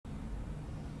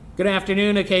Good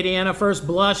afternoon, Acadiana. First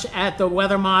blush at the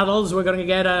weather models. We're going to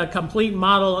get a complete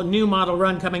model, a new model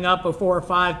run coming up before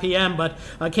 5 p.m. But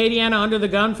Acadiana under the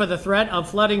gun for the threat of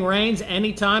flooding rains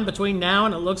anytime between now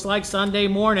and it looks like Sunday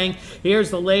morning.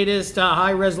 Here's the latest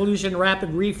high-resolution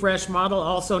rapid refresh model,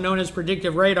 also known as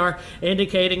predictive radar,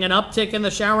 indicating an uptick in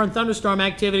the shower and thunderstorm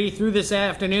activity through this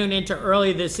afternoon into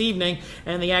early this evening.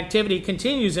 And the activity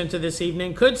continues into this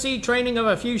evening. Could see training of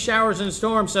a few showers and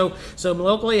storms, so some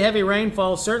locally heavy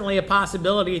rainfall, certainly a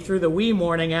possibility through the wee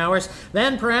morning hours.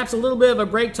 Then perhaps a little bit of a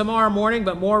break tomorrow morning,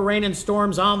 but more rain and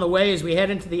storms on the way as we head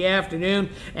into the afternoon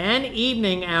and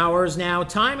evening hours. Now,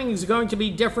 timing is going to be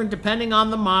different depending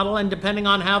on the model and depending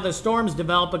on how the storms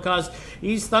develop, because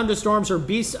these thunderstorms are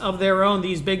beasts of their own,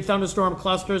 these big thunderstorm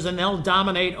clusters, and they'll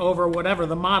dominate over whatever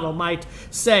the model might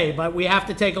say. But we have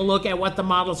to take a look at what the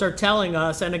models are telling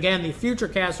us. And again, the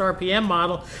Futurecast RPM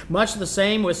model, much the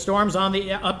same, with storms on the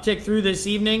uptick through this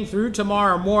evening, through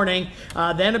tomorrow morning.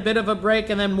 Then a bit of a break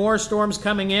and then more storms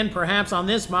coming in, perhaps on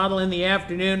this model in the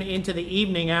afternoon into the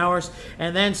evening hours.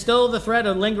 And then still the threat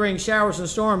of lingering showers and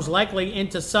storms likely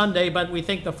into Sunday, but we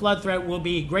think the flood threat will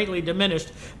be greatly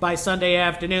diminished by Sunday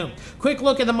afternoon. Quick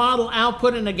look at the model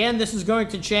output, and again, this is going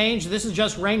to change. This is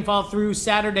just rainfall through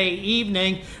Saturday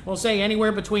evening. We'll say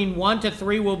anywhere between 1 to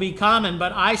 3 will be common,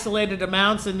 but isolated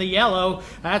amounts in the yellow,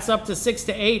 that's up to 6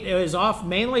 to 8. It is off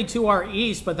mainly to our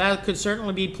east, but that could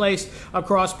certainly be placed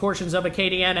across portions of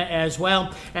Acadiana as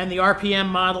well. And the RPM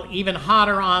model even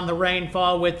hotter on the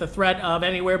rainfall, with the threat of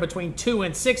anywhere between 2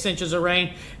 and 6 inches of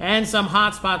rain, and some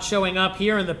hot spots showing up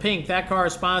here in the pink. That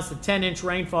corresponds to 10-inch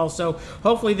rainfall. So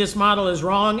hopefully this model is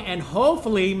wrong, and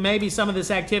hopefully maybe some of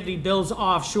this activity builds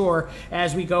offshore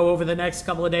as we go over the next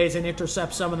couple of days and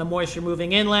intercept some of the moisture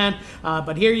moving inland.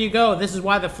 But here you go. This is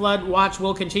why the flood watch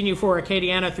will continue for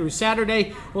Acadiana through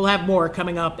Saturday. We'll have more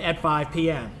coming up at 5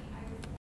 p.m.